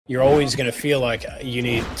you're always going to feel like you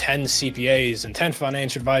need 10 CPAs and 10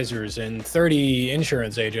 financial advisors and 30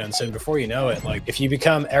 insurance agents. And before you know it, like if you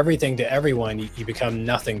become everything to everyone, you become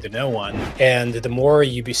nothing to no one. And the more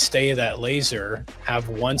you stay that laser, have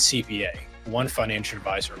one CPA, one financial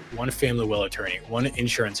advisor, one family will attorney, one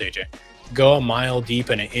insurance agent, go a mile deep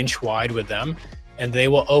and an inch wide with them, and they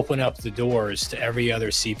will open up the doors to every other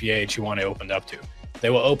CPA that you want to open up to. They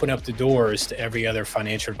will open up the doors to every other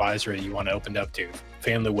financial advisor that you want to open up to,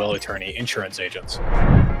 family will attorney, insurance agents.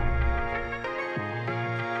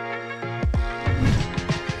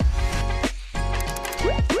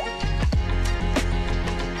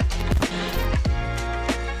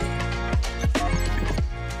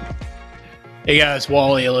 Hey guys,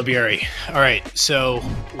 Wally Olivieri. All right, so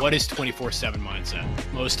what is 24/7 mindset?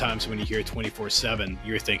 Most times when you hear 24/7,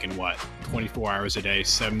 you're thinking what? 24 hours a day,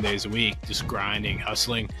 7 days a week, just grinding,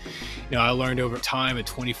 hustling. You know, I learned over time a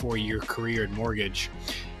 24-year career in mortgage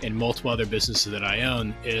and multiple other businesses that I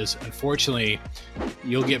own is, unfortunately,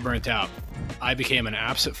 you'll get burnt out. I became an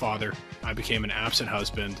absent father, I became an absent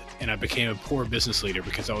husband, and I became a poor business leader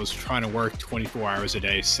because I was trying to work 24 hours a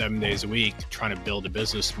day, 7 days a week, trying to build a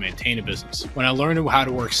business, maintain a business. When I learned how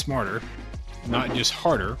to work smarter, not just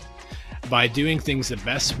harder, by doing things the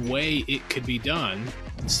best way it could be done,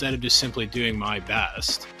 instead of just simply doing my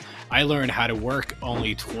best, I learned how to work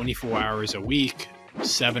only 24 hours a week,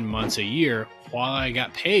 7 months a year, while I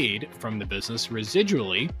got paid from the business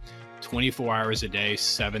residually 24 hours a day,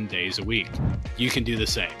 7 days a week. You can do the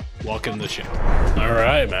same. Welcome to the show. All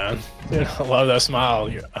right, man. Dude, I love that smile.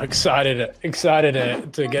 You're excited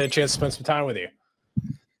to get a chance to spend some time with you.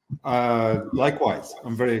 Likewise,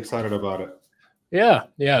 I'm very excited about it.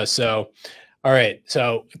 Yeah. So, all right.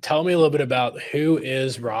 So tell me a little bit about who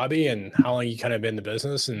is Rabi and how long you kind of been in the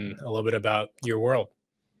business and a little bit about your world.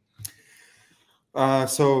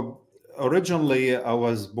 So originally I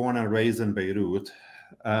was born and raised in Beirut,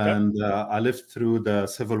 and I lived through the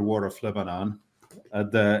civil war of Lebanon.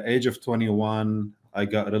 At the age of 21, I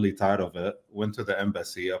got really tired of it, went to the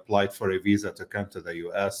embassy, applied for a visa to come to the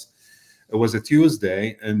US. It was a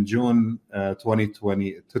Tuesday in June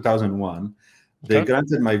 2001. They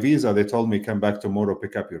granted my visa. They told me, come back tomorrow,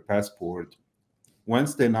 pick up your passport.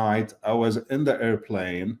 Wednesday night, I was in the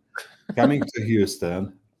airplane coming to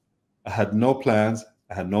Houston. I had no plans.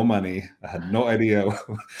 I had no money. I had no idea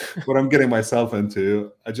what I'm getting myself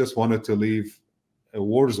into. I just wanted to leave a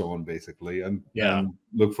war zone, basically, and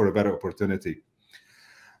look for a better opportunity.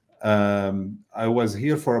 I was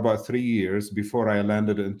here for about 3 years before I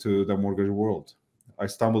landed into the mortgage world. I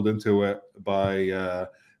stumbled into it by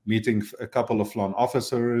meeting a couple of loan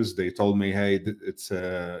officers. They told me, hey, it's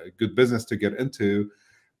a good business to get into.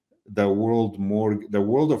 The world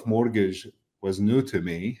of mortgage was new to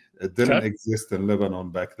me. It didn't exist in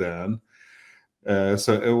Lebanon back then.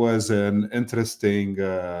 So it was an interesting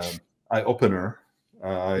eye-opener.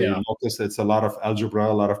 I noticed it's a lot of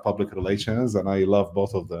algebra, a lot of public relations, and I love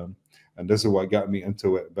both of them. And this is what got me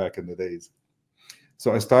into it back in the days.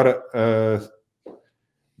 So I started,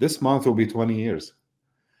 this month will be 20 years.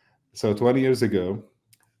 So 20 years ago,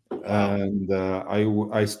 and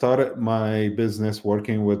I started my business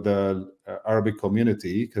working with the Arabic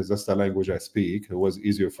community because that's the language I speak. It was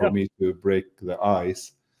easier for me to break the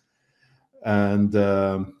ice. And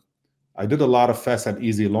I did a lot of fast and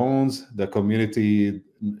easy loans. The community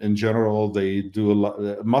in general, they do a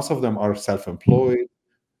lot. Most of them are self-employed.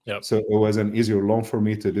 So it was an easier loan for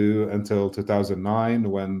me to do until 2009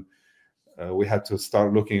 when we had to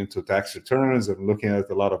start looking into tax returns and looking at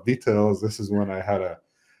a lot of details. This is when I had a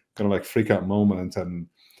kind of like freak out moment, and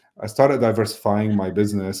I started diversifying my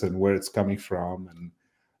business and where it's coming from.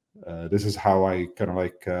 And this is how I kind of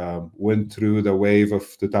like went through the wave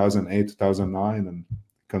of 2008, 2009 and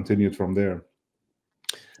continued from there.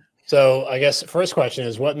 So I guess the first question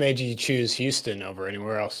is, what made you choose Houston over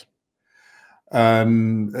anywhere else?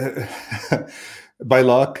 By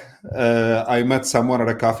luck, I met someone at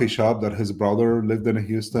a coffee shop that his brother lived in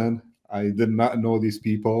Houston. I did not know these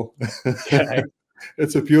people.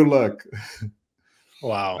 It's a pure luck.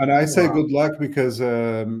 Wow. And I say good luck because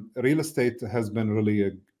real estate has been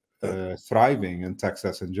really thriving in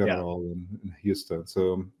Texas in general, in Houston.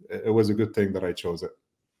 So it was a good thing that I chose it.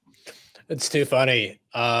 It's too funny.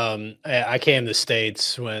 I came to the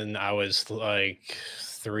States when I was like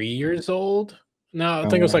 3 years old. No, I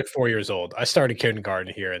think it was like 4 years old. I started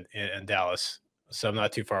kindergarten here in Dallas, so I'm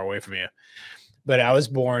not too far away from you. But I was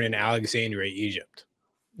born in Alexandria, Egypt.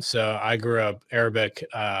 So I grew up Arabic.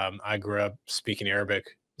 I grew up speaking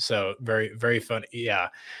Arabic. So very, very fun. Yeah.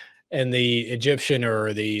 In the Egyptian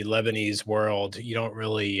or the Lebanese world, you don't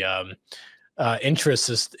really interest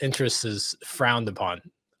is frowned upon.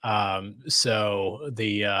 So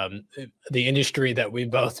the industry that we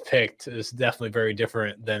both picked is definitely very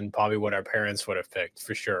different than probably what our parents would have picked,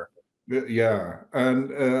 for sure. Yeah,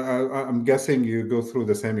 and I'm guessing you go through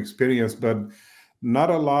the same experience, but not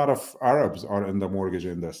a lot of Arabs are in the mortgage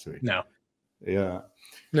industry. No, Yeah.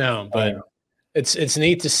 no, but it's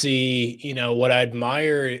neat to see, what I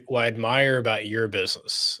admire about your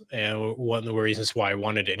business, and one of the reasons why I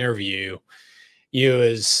wanted to interview you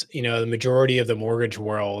is, the majority of the mortgage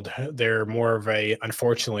world, they're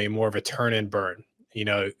unfortunately more of a turn and burn.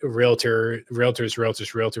 Realtors,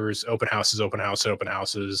 open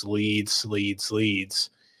houses, leads.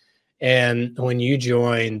 And when you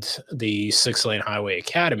joined the 6 Lane Highway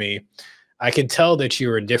Academy, I could tell that you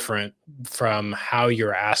were different from how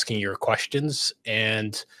you're asking your questions.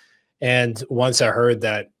 And once I heard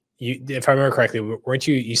that, if I remember correctly, weren't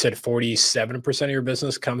you said 47% of your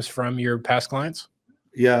business comes from your past clients?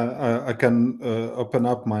 Yeah, I can open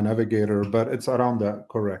up my navigator, but it's around that,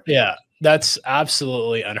 correct? Yeah, that's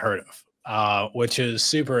absolutely unheard of, which is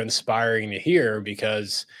super inspiring to hear,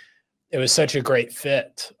 because it was such a great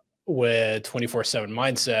fit with 24/7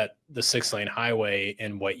 mindset, the 6 Lane Highway,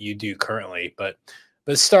 and what you do currently. But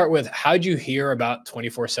let's start with, how'd you hear about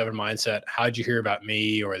 24/7 mindset? How'd you hear about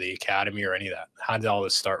me or the academy or any of that? How did all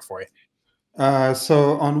this start for you?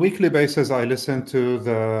 So on weekly basis, I listen to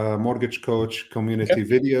the Mortgage Coach Okay. community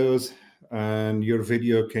videos, and your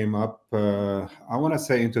video came up, I want to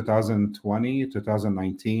say in 2020,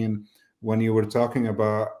 2019, when you were talking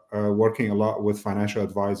about working a lot with financial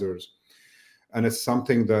advisors. And it's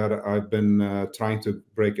something that I've been trying to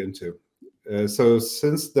break into. So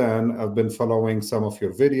since then, I've been following some of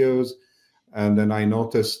your videos, and then I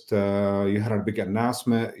noticed you had a big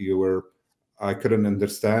announcement. I couldn't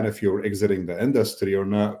understand if you were exiting the industry or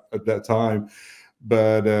not at that time,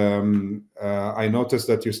 but I noticed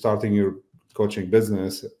that you're starting your coaching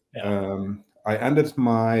business. Yeah. I ended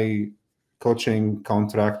my coaching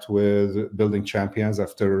contract with Building Champions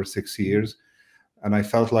after 6 years, and I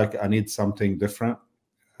felt like I need something different.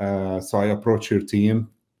 So I approached your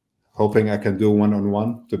team, hoping I can do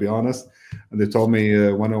one-on-one, to be honest. And they told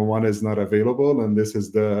me one-on-one is not available, and this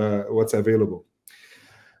is the what's available.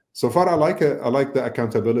 So far, I like it. I like the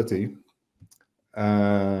accountability,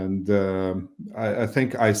 and I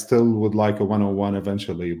think I still would like a one-on-one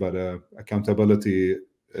eventually. But accountability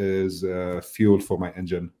is fuel for my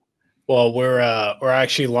engine. Well, we're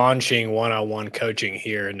actually launching one-on-one coaching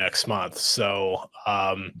here next month. So,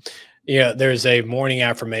 yeah, there's a morning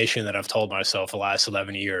affirmation that I've told myself the last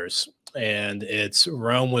 11 years, and it's: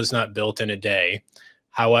 Rome was not built in a day.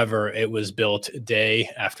 However, it was built day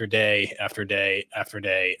after day after day after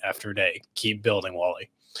day after day. Keep building, Wally.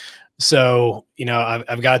 So,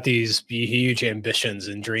 I've got these huge ambitions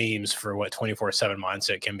and dreams for what 24/7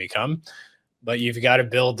 mindset can become. But you've got to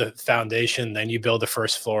build the foundation, then you build the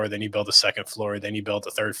first floor, then you build the second floor, then you build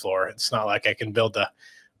the third floor. It's not like I can build the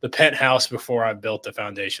penthouse before I've built the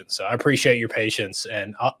foundation. So I appreciate your patience,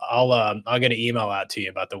 and I'll get an email out to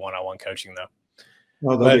you about the one-on-one coaching, though.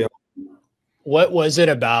 Oh, that'll But be. what was it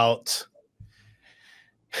about?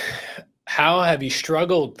 How have you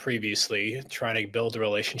struggled previously trying to build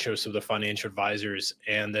relationships with the financial advisors,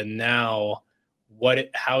 and then now,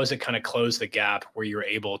 how has it kind of closed the gap where you're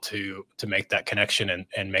able to make that connection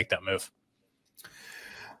and make that move?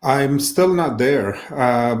 I'm still not there.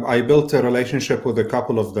 I built a relationship with a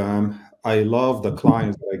couple of them. I love the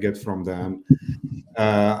clients that I get from them.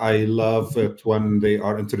 I love it when they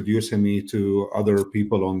are introducing me to other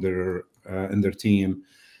people on their in their team.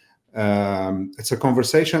 It's a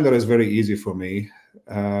conversation that is very easy for me.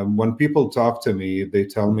 When people talk to me, they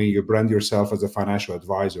tell me you brand yourself as a financial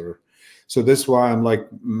advisor. So this is why I'm like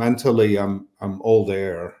mentally, I'm all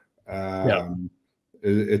there. Yeah.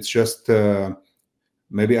 It's just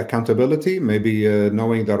maybe accountability, maybe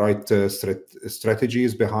knowing the right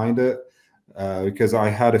strategies behind it. Because I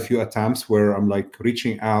had a few attempts where I'm like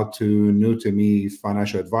reaching out to new to me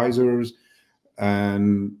financial advisors,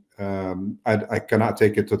 and I cannot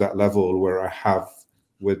take it to that level where I have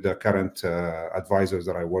with the current advisors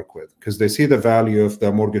that I work with, because they see the value of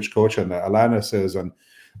the mortgage coach and the analysis, and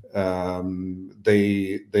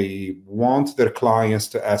they want their clients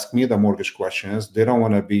to ask me the mortgage questions. They don't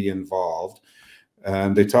want to be involved,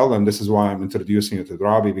 and they tell them this is why I'm introducing you to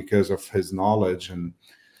Rabi, because of his knowledge. And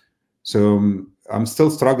so I'm still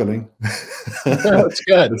struggling. That's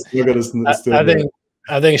good. The struggle is still I there.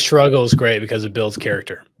 think struggle is great because it builds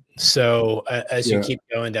character. So as you Yeah. keep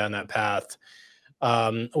going down that path,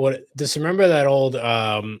 what just remember that old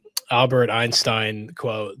Albert Einstein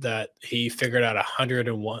quote that he figured out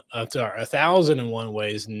 1,001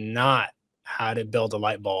 ways not how to build a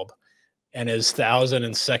light bulb, and his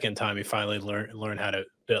 1,002nd time he finally learned how to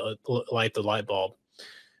light the light bulb.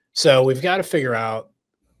 So we've got to figure out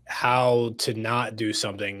how to not do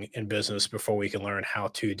something in business before we can learn how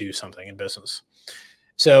to do something in business.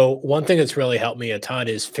 So one thing that's really helped me a ton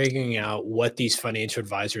is figuring out what these financial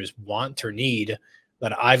advisors want or need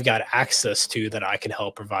that I've got access to that I can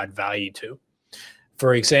help provide value to.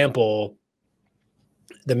 For example,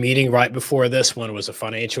 the meeting right before this one was a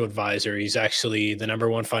financial advisor. He's actually the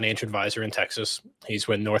 #1 financial advisor in Texas. He's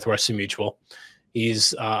with Northwestern Mutual.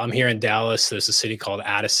 I'm here in Dallas. There's a city called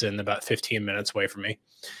Addison, about 15 minutes away from me.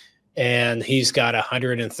 And he's got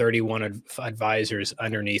 131 advisors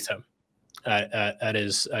underneath him at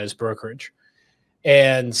his brokerage.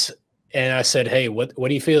 And I said, hey, what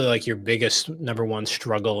do you feel like your biggest #1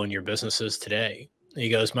 struggle in your business is today? And he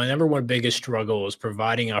goes, my #1 biggest struggle is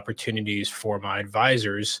providing opportunities for my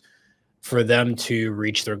advisors for them to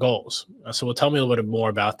reach their goals. So well, tell me a little bit more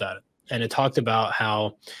about that. And it talked about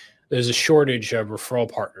how there's a shortage of referral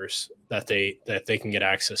partners that they can get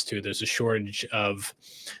access to. There's a shortage of,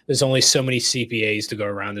 there's only so many CPAs to go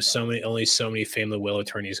around. There's only so many family will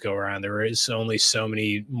attorneys go around. There is only so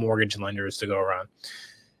many mortgage lenders to go around.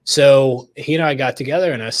 So he and I got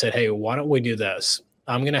together and I said, hey, why don't we do this?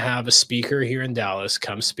 I'm going to have a speaker here in Dallas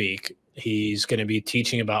come speak. He's going to be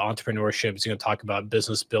teaching about entrepreneurship. He's going to talk about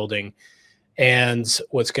business building. And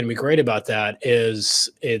what's going to be great about that is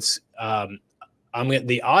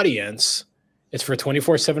the audience, it's for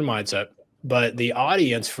 24/7 Mindset, but the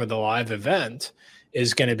audience for the live event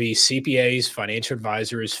is going to be CPAs, financial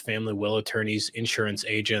advisors, family will attorneys, insurance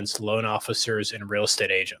agents, loan officers, and real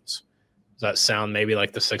estate agents. Does that sound maybe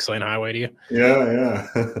like the 6-lane highway to you? Yeah.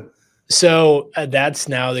 So that's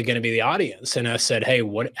now they're going to be the audience. And I said, hey,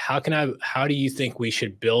 how do you think we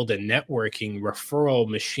should build a networking referral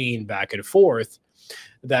machine back and forth,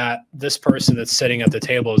 that this person that's sitting at the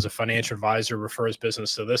table is a financial advisor, refers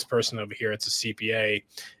business to this person over here, it's a CPA,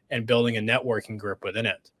 and building a networking group within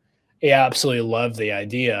it. He absolutely loved the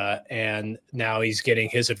idea. And now he's getting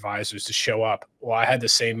his advisors to show up. Well, I had the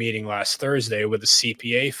same meeting last Thursday with a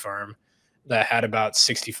CPA firm that had about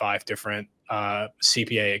 65 different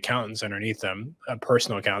CPA accountants underneath them,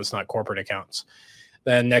 personal accountants, not corporate accounts.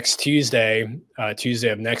 Then next Tuesday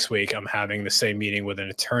of next week, I'm having the same meeting with an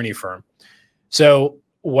attorney firm. So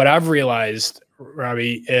what I've realized,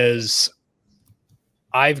 Rabi, is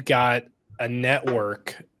I've got a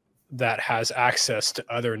network that has access to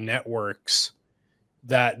other networks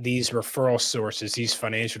that these referral sources, these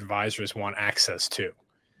financial advisors want access to.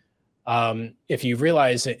 If you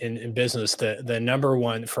realize in business, the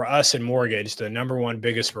 #1 for us in mortgage, the #1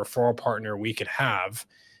 biggest referral partner we could have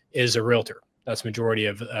is a realtor. That's majority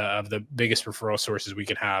of the biggest referral sources we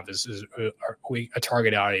can have is a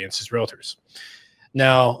target audience is realtors.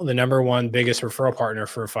 Now, the #1 biggest referral partner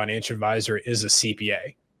for a financial advisor is a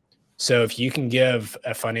CPA. So if you can give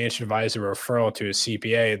a financial advisor a referral to a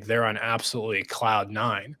CPA, they're on absolutely cloud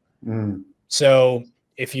 9. So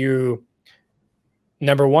if you,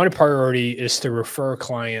 #1 priority is to refer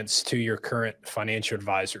clients to your current financial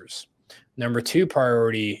advisors. #2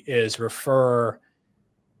 priority is refer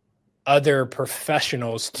other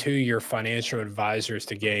professionals to your financial advisors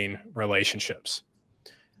to gain relationships.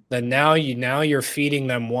 Then now you're feeding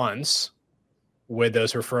them once with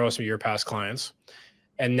those referrals to your past clients.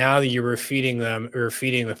 And now that you're feeding them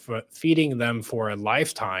for a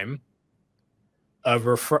lifetime of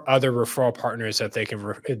other referral partners that they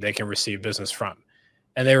can receive business from.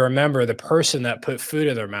 And they remember the person that put food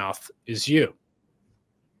in their mouth is you.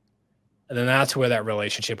 And then that's where that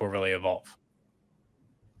relationship will really evolve.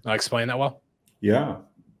 I explain that well? Yeah.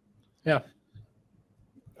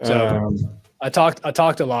 So I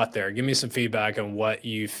talked a lot there. Give me some feedback on what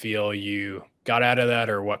you feel you got out of that,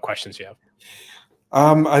 or what questions you have.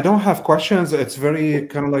 I don't have questions. It's very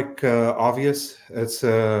kind of like obvious. It's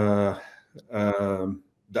the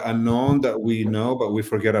unknown that we know, but we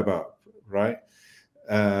forget about, right?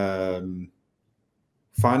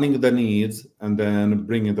 Finding the needs and then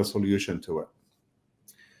bringing the solution to it.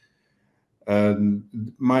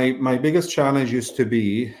 My biggest challenge used to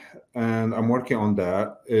be, and I'm working on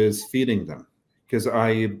that, is feeding them. Because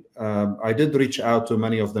I did reach out to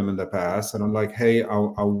many of them in the past, and I'm like, hey,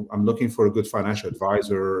 I'm looking for a good financial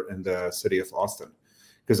advisor in the city of Austin.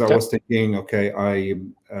 Because I was thinking, okay, I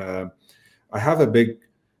have a big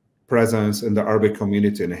presence in the Arabic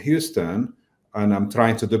community in Houston, and I'm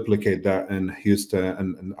trying to duplicate that in Houston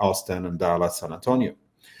and Austin and Dallas, San Antonio.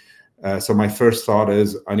 So my first thought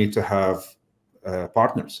is I need to have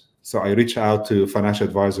partners. So I reached out to financial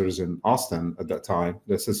advisors in Austin at that time.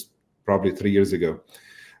 This is probably 3 years ago.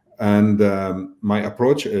 And my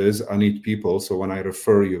approach is I need people. So when I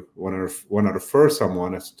refer you, when I refer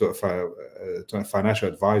someone to a financial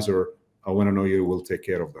advisor, I want to know you will take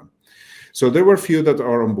care of them. So there were a few that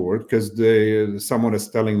are on board because someone is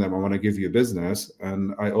telling them, I want to give you business.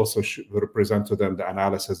 And I also represent to them the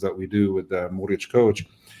analysis that we do with the mortgage coach,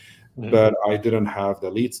 but I didn't have the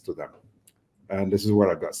leads to them. And this is where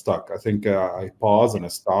I got stuck. I think I paused and I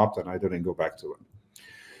stopped and I didn't go back to it.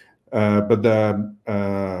 But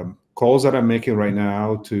the calls that I'm making right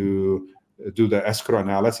now to do the escrow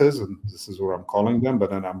analysis, and this is what I'm calling them,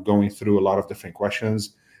 but then I'm going through a lot of different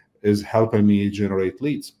questions, is helping me generate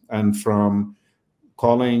leads. And from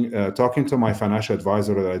talking to my financial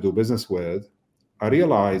advisor that I do business with, I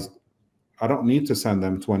realized I don't need to send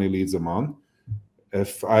them 20 leads a month.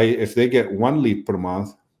 If they get one lead per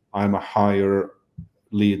month, I'm a higher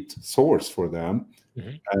lead source for them.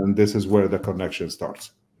 And this is where the connection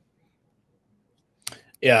starts.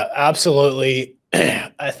 Yeah, absolutely.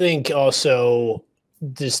 I think also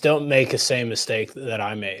just don't make the same mistake that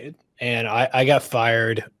I made. And I got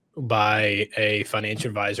fired by a financial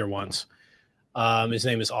advisor once. His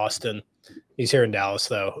name is Austin. He's here in Dallas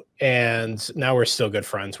though. And now we're still good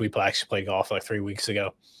friends. We actually played golf like 3 weeks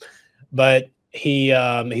ago. But he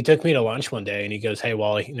took me to lunch one day and he goes, "Hey,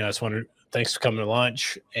 Wally, I just wanted thanks for coming to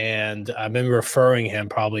lunch." And I've been referring him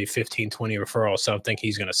probably 15, 20 referrals. So I think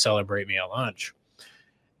he's going to celebrate me at lunch.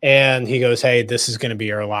 And he goes, "Hey, this is going to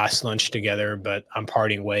be our last lunch together, but I'm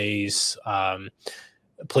parting ways.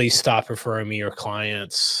 Please stop referring me your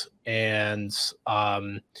clients. And,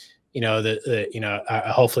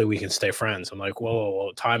 hopefully we can stay friends." I'm like,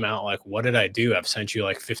 whoa, time out. Like, what did I do? I've sent you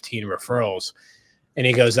like 15 referrals. And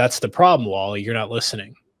he goes, "That's the problem, Wally. You're not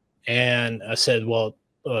listening." And I said, "Well,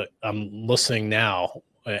 look, I'm listening now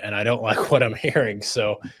and I don't like what I'm hearing.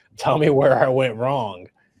 So tell me where I went wrong."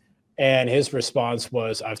 And his response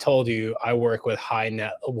was, "I've told you I work with high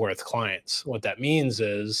net worth clients. What that means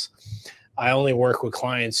is I only work with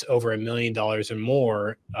clients over $1 million or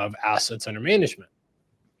more of assets under management.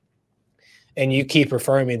 And you keep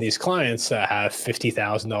referring me these clients that have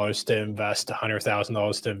 $50,000 to invest,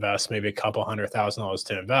 $100,000 to invest, maybe a couple $100,000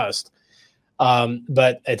 to invest.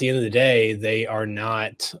 But at the end of the day, they are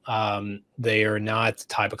not the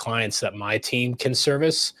type of clients that my team can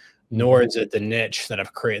service, nor is it the niche that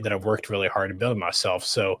I've created, that I've worked really hard to build myself.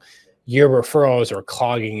 So your referrals are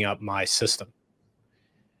clogging up my system."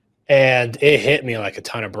 And it hit me like a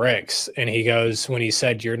ton of bricks. And he goes, when he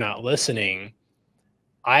said, "You're not listening,"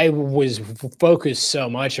 I was focused so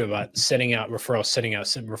much about sending out referrals, sending out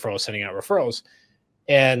referrals, sending out referrals.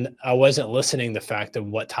 And I wasn't listening to the fact of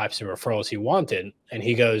what types of referrals he wanted. And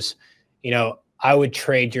he goes, "I would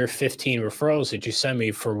trade your 15 referrals that you send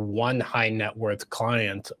me for one high net worth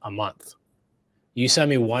client a month. You send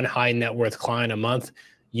me one high net worth client a month,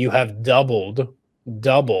 you have doubled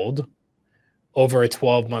over a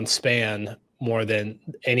 12-month span more than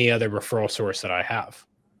any other referral source that I have."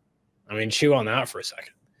 I mean, chew on that for a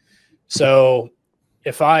second. So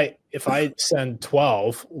if I send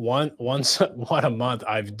 12, one a month,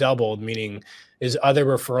 I've doubled, meaning his other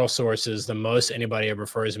referral sources, the most anybody ever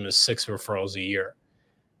refers him is 6 referrals a year.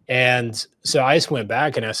 And so I just went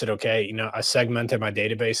back and I said, okay, I segmented my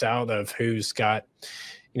database out of who's got,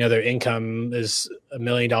 their income is $1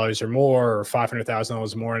 million or more or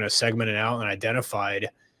 $500,000 more, and I segmented out and identified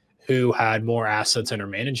who had more assets under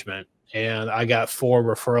management. And I got 4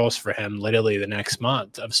 referrals for him literally the next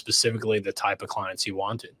month of specifically the type of clients he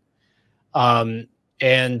wanted. And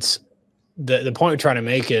the point we're trying to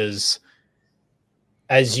make is,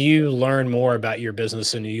 as you learn more about your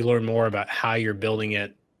business and you learn more about how you're building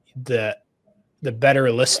it, the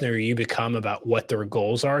better listener you become about what their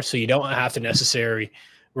goals are. So you don't have to necessarily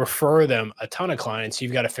refer them a ton of clients.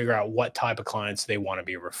 You've got to figure out what type of clients they want to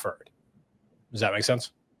be referred. Does that make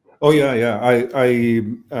sense? Oh yeah.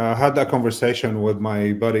 I had that conversation with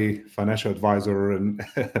my buddy, financial advisor, and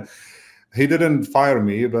he didn't fire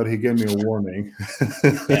me, but he gave me a warning.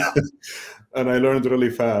 Yeah. And I learned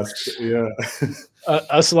really fast. Yeah.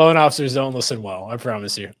 Us loan officers don't listen well, I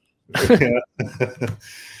promise you. Yeah.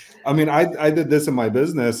 I mean, I did this in my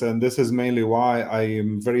business, and this is mainly why I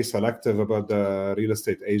am very selective about the real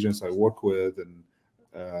estate agents I work with, and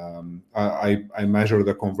I measure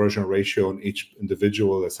the conversion ratio on each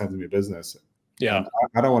individual that sends me business. Yeah, and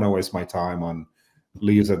I don't want to waste my time on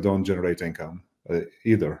leads that don't generate income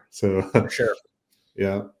either. So for sure.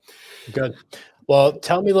 Yeah. Good. Well,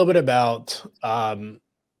 tell me a little bit about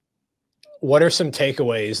what are some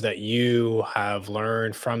takeaways that you have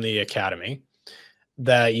learned from the academy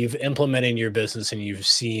that you've implemented in your business and you've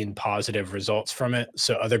seen positive results from it,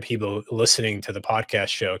 so other people listening to the podcast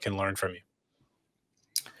show can learn from you?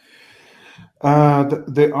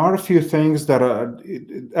 There are a few things that are,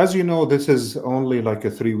 as you know, this is only like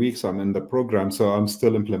a 3 weeks I'm in the program, so I'm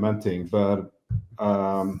still implementing. But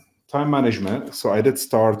time management. So I did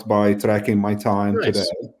start by tracking my time today.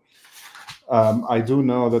 Nice. I do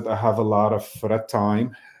know that I have a lot of red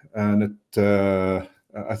time, and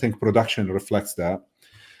I think production reflects that.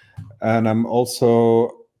 And I'm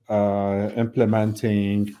also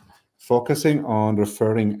implementing, focusing on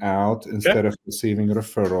referring out Okay. instead of receiving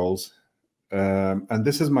referrals. And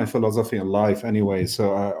this is my philosophy in life anyway.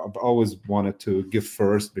 So I've always wanted to give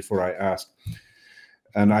first before I ask.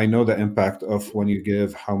 And I know the impact of when you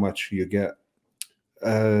give, how much you get.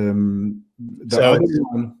 The So other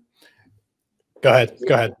one, go ahead.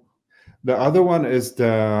 Go ahead. the other one is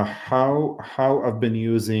the how I've been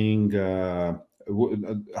using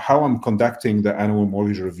how I'm conducting the annual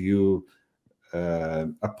mortgage review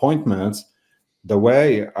appointments. The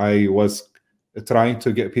way I was trying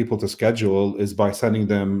to get people to schedule is by sending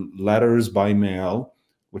them letters by mail,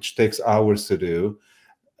 which takes hours to do.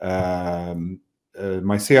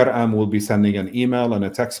 My CRM will be sending an email and a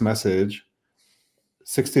text message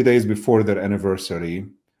 60 days before their anniversary.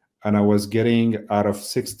 And I was getting out of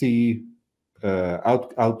 60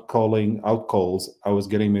 out calls, I was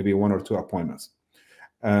getting maybe one or two appointments.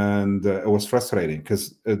 And it was frustrating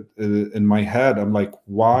because in my head, I'm like,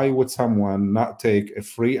 why would someone not take a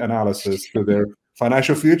free analysis to their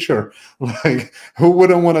financial future? Like, who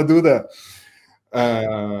wouldn't want to do that?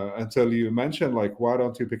 Until you mentioned, like, why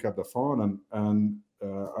don't you pick up the phone? And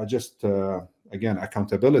I just, again,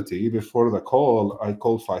 accountability. Before the call, I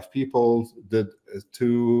called 5 people, did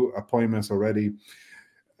 2 appointments already.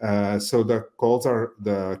 So the calls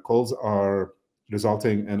are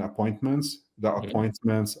resulting in appointments. The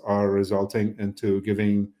appointments are resulting into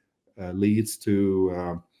giving leads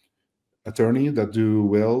to attorney that do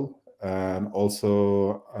will, and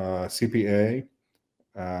also CPA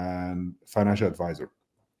and financial advisor.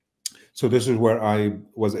 So this is where I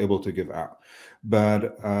was able to give out.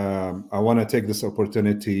 But I want to take this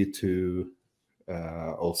opportunity to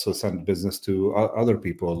also send business to other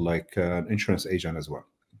people, like an insurance agent as well.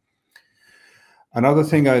 Another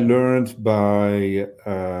thing I learned by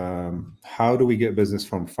how do we get business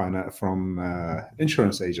from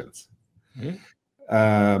insurance agents.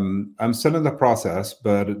 I'm still in the process,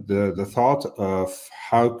 but the thought of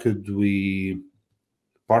how could we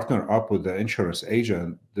partner up with the insurance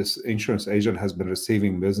agent. This insurance agent has been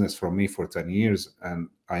receiving business from me for 10 years, and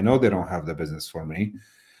I know they don't have the business for me.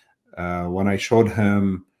 When I showed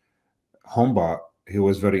him HomeBot, he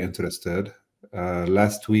was very interested.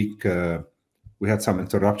 Last week, we had some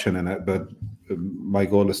interruption in it, but my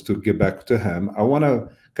goal is to get back to him. I want to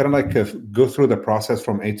kind of like go through the process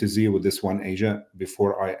from A to Z with this one agent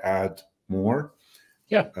before I add more.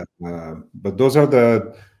 Yeah. But those are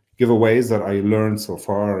the giveaways that I learned so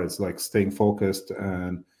far. It's like staying focused,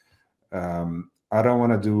 and I don't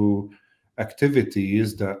want to do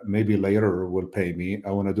activities that maybe later will pay me. I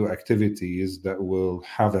want to do activities that will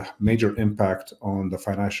have a major impact on the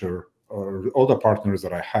financial or all the partners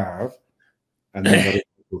that I have, and then the rest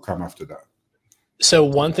will come after that. So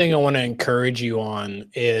one thing I want to encourage you on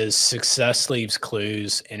is success leaves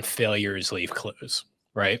clues and failures leave clues,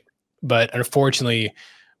 right? But unfortunately,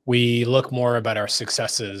 we look more about our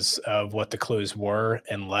successes of what the clues were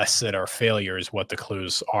and less at our failures, what the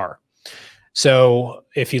clues are. So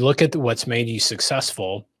if you look at what's made you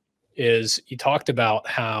successful, is you talked about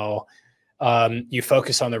how you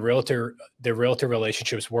focus on the realtor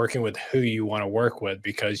relationships, working with who you want to work with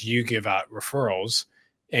because you give out referrals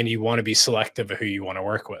and you want to be selective of who you want to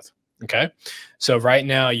work with. Okay. So right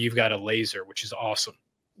now you've got a laser, which is awesome.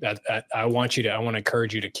 I want to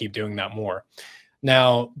encourage you to keep doing that more.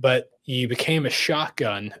 Now, but you became a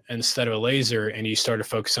shotgun instead of a laser, and you started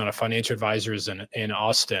focusing on financial advisors in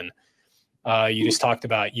Austin. You just talked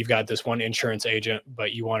about you've got this one insurance agent,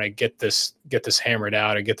 but you want to get this hammered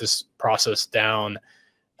out and get this process down,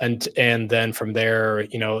 and then from there,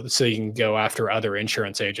 so you can go after other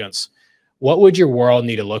insurance agents. What would your world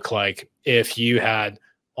need to look like if you had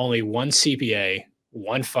only one CPA,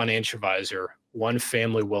 one financial advisor, one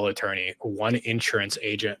family will attorney, one insurance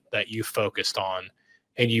agent that you focused on,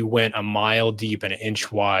 and you went a mile deep and an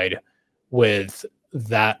inch wide with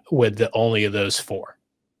only of those four?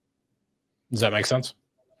 Does that make sense?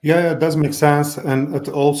 Yeah, it does make sense, and it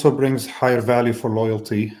also brings higher value for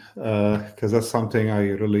loyalty, because that's something I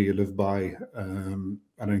really live by and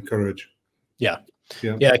encourage. Yeah.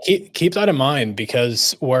 Keep that in mind,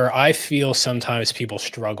 because where I feel sometimes people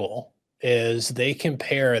struggle is they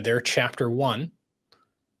compare their chapter 1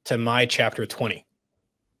 to my chapter 20.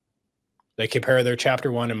 They compare their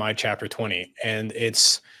chapter 1 to my chapter 20, and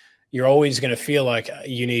it's you're always going to feel like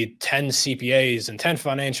you need 10 CPAs and 10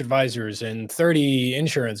 financial advisors and 30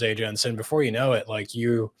 insurance agents. And before you know it, like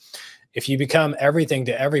if you become everything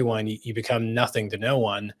to everyone, you become nothing to no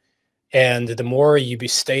one. And the more you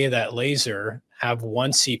stay that laser, have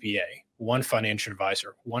one CPA, one financial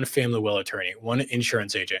advisor, one family will attorney, one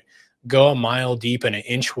insurance agent, go a mile deep and an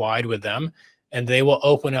inch wide with them, and they will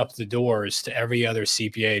open up the doors to every other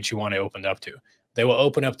CPA that you want to open up to. They will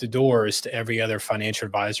open up the doors to every other financial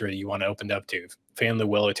advisor that you want to open up to, family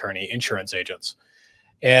will attorney, insurance agents.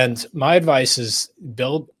 And my advice is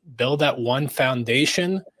build that one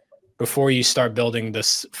foundation before you start building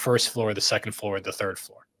this first floor, the second floor, the third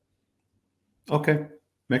floor. Okay,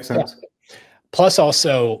 makes sense. Yeah. Plus,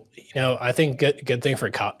 also, I think good thing for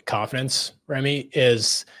confidence, Remy,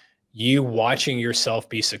 is you watching yourself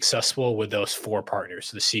be successful with those four partners: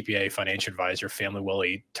 the CPA, financial advisor, family will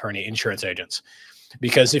attorney, insurance agents.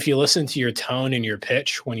 Because if you listen to your tone and your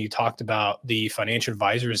pitch when you talked about the financial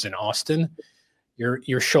advisors in Austin,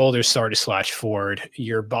 your shoulders started to slouch forward.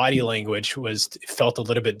 Your body language felt a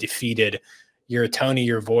little bit defeated. Your tone of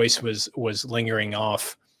your voice was lingering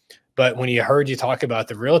off. But when you heard you talk about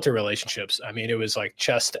the realtor relationships, I mean, it was like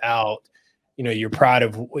chest out. You're proud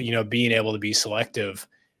of being able to be selective.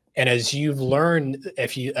 And as you learn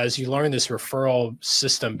this referral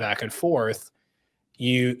system back and forth,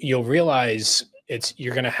 you'll realize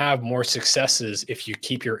you're going to have more successes if you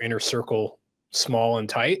keep your inner circle small and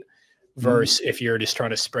tight versus if you're just trying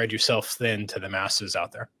to spread yourself thin to the masses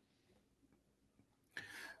out there.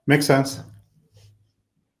 Makes sense.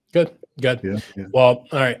 Good. Yeah. Well,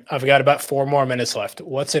 all right. I've got about 4 more minutes left.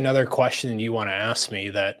 What's another question you want to ask me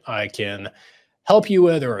that I can help you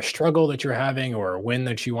with, or a struggle that you're having, or a win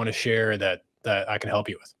that you want to share that I can help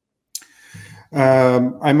you with?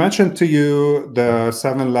 I mentioned to you the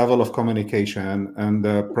 7 level of communication and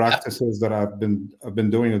the practices that I've been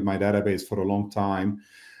doing with my database for a long time.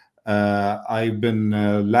 I've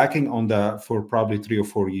been lacking on that for probably 3 or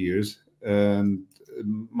 4 years. And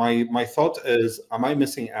my thought is, am I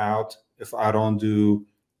missing out if I don't do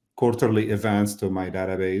quarterly events to my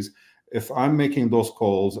database? If I'm making those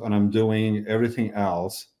calls and I'm doing everything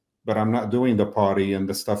else, but I'm not doing the party and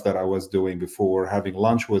the stuff that I was doing before, having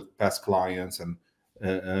lunch with past clients and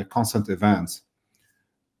constant events.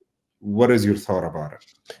 What is your thought about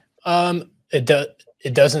it?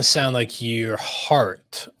 It doesn't sound like your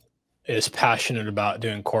heart is passionate about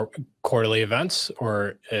doing quarterly events,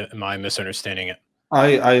 or am I misunderstanding it?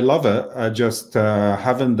 I love it. I just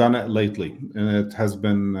haven't done it lately, and it has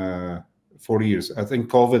been 4 years. I think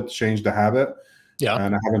COVID changed the habit,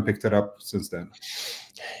 and I haven't picked it up since then.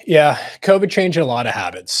 Yeah, COVID changed a lot of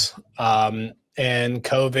habits. And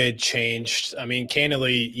COVID changed, I mean,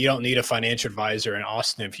 candidly, you don't need a financial advisor in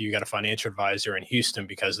Austin if you got a financial advisor in Houston,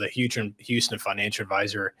 because the Houston financial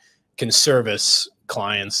advisor can service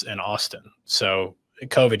clients in Austin. So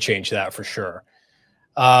COVID changed that for sure.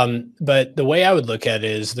 But the way I would look at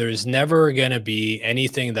it is there's never going to be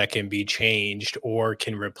anything that can be changed or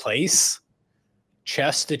can replace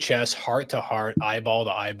chest to chest, heart to heart, eyeball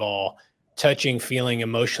to eyeball, touching, feeling,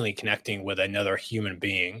 emotionally connecting with another human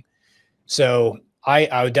being. So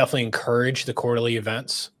I would definitely encourage the quarterly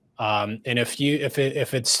events. And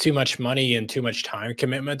if it's too much money and too much time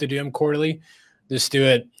commitment to do them quarterly, just do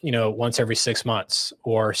it, once every 6 months,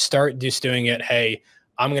 or start just doing it. Hey,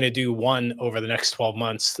 I'm going to do 1 over the next 12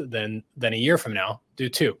 months. Then a year from now, do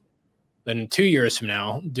 2. Then 2 years from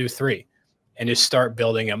now, do 3, and just start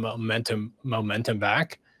building a momentum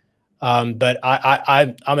back. But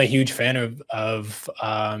I'm a huge fan of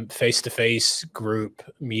face-to-face group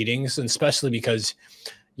meetings, and especially because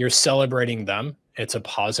you're celebrating them. It's a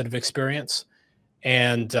positive experience,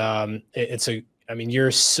 and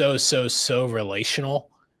you're so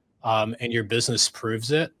relational, and your business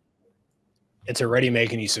proves it. It's already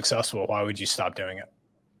making you successful. Why would you stop doing it?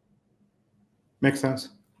 Makes sense.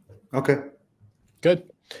 Okay.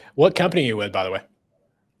 Good. What company are you with, by the way?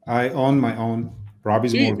 I own my own,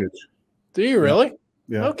 Rabi's Mortgage. Do you really?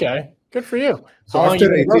 Yeah. Okay. Good for you. So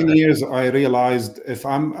after 18 years, I realized if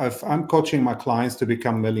I'm coaching my clients to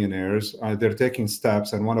become millionaires, they're taking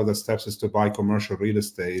steps, and one of the steps is to buy commercial real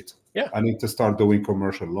estate. Yeah. I need to start doing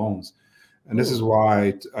commercial loans, and this is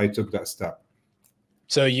why I took that step.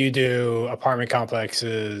 So you do apartment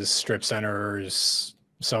complexes, strip centers,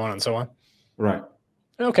 so on and so on? Right.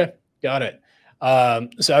 Okay. Got it.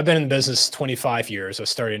 So I've been in business 25 years. I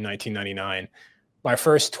started in 1999. My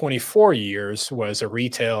first 24 years was a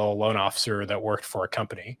retail loan officer that worked for a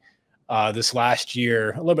company. This last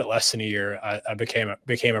year, a little bit less than a year, I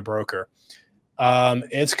became a broker.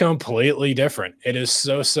 It's completely different. It is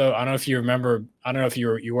so. I don't know if you remember. I don't know if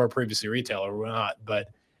you were previously a retailer or not, but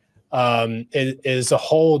it is a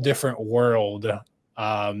whole different world.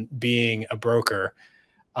 Being a broker,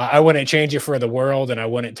 I wouldn't change it for the world, and I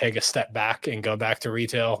wouldn't take a step back and go back to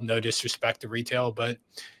retail. No disrespect to retail, but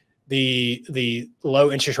the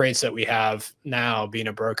low interest rates that we have now being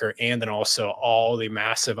a broker, and then also all the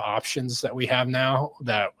massive options that we have now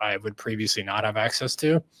that I would previously not have access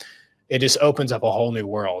to, it just opens up a whole new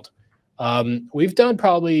world. We've done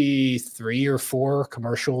probably 3 or 4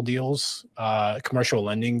 commercial deals, commercial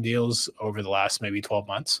lending deals over the last maybe 12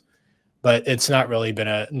 months, but it's not really been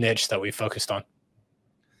a niche that we focused on.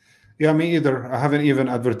 Yeah, me either. I haven't even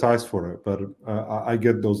advertised for it, but I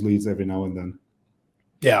get those leads every now and then.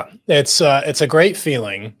 Yeah, it's a great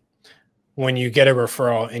feeling when you get a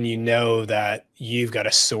referral and you know that you've got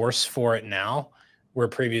a source for it now, where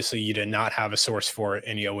previously you did not have a source for it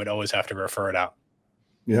and you would always have to refer it out.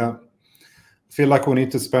 Yeah. I feel like we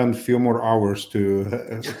need to spend a few more hours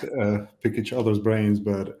to pick each other's brains,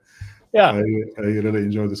 but yeah, I really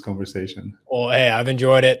enjoyed this conversation. Well, hey, I've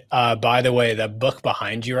enjoyed it. By the way, the book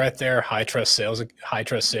behind you right there, High Trust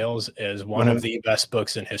Sales is one of the best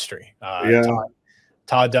books in history. Yeah.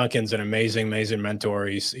 Todd Duncan's an amazing mentor.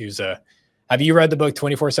 Have you read the book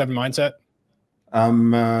 24/7 Mindset?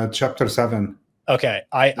 Chapter 7. Okay.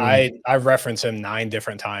 I reference him 9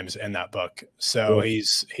 different times in that book. So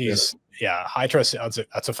he's High Trust.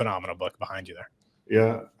 That's a phenomenal book behind you there.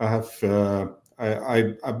 Yeah, I have.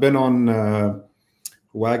 I've been on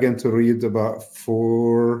wagon to read about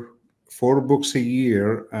four books a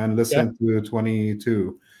year and listen to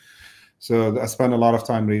 22. So I spend a lot of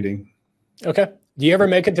time reading. Okay. Do you ever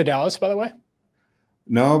make it to Dallas, by the way?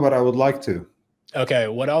 No, but I would like to. Okay.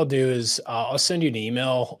 What I'll do is I'll send you an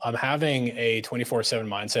email. I'm having a 24/7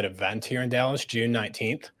 Mindset event here in Dallas, June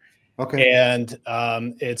 19th. Okay. And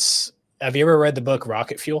have you ever read the book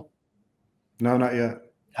Rocket Fuel? No, not yet.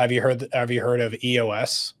 Have you heard of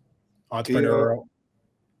EOS? Entrepreneurial.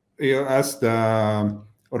 EOS, the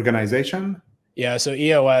organization? Yeah. So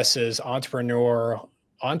EOS is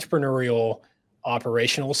entrepreneurial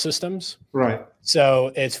operational systems. Right.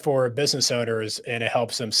 So it's for business owners and it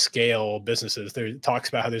helps them scale businesses. It talks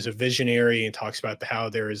about how there's a visionary and talks about how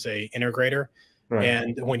there is a integrator. Right.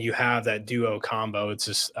 And when you have that duo combo, it's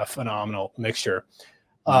just a phenomenal mixture.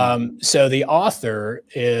 So the author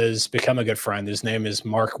is become a good friend. His name is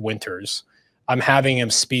Mark Winters. I'm having him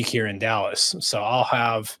speak here in Dallas. So I'll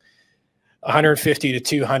have 150 to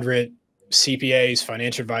 200 CPAs,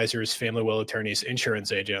 financial advisors, family will attorneys,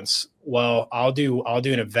 insurance agents. Well, I'll do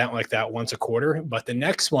an event like that once a quarter, but the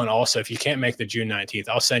next one also, if you can't make the June 19th,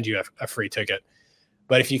 I'll send you a free ticket.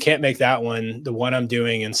 But if you can't make that one, the one I'm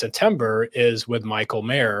doing in September is with Michael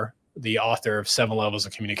Mayer, the author of 7 Levels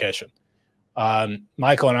of Communication.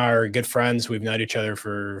 Michael and I are good friends. We've known each other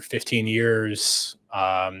for 15 years.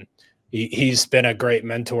 He's been a great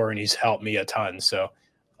mentor and he's helped me a ton. So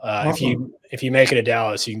awesome. If you make it to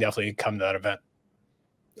Dallas, you can definitely come to that event.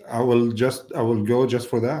 I will go just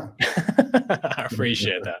for that. I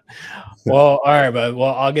appreciate that. Well, all right, bud.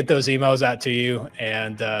 Well, I'll get those emails out to you.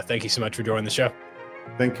 And thank you so much for joining the show.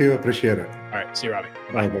 Thank you. Appreciate it. All right. See you, Robbie.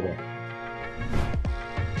 Bye. Bye-bye.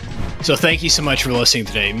 So thank you so much for listening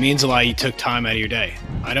today. It means a lot you took time out of your day.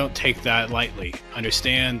 I don't take that lightly.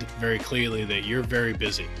 Understand very clearly that you're very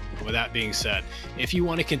busy. With that being said, if you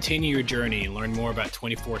want to continue your journey and learn more about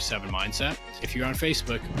 24/7 Mindset, if you're on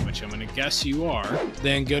Facebook, which I'm going to guess you are,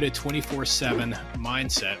 then go to 24/7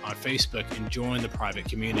 Mindset on Facebook and join the private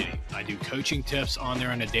community. I do coaching tips on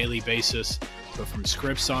there on a daily basis, go from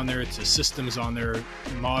scripts on there to systems on there,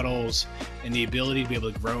 models, and the ability to be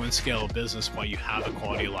able to grow and scale a business while you have a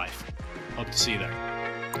quality of life. Hope to see you there.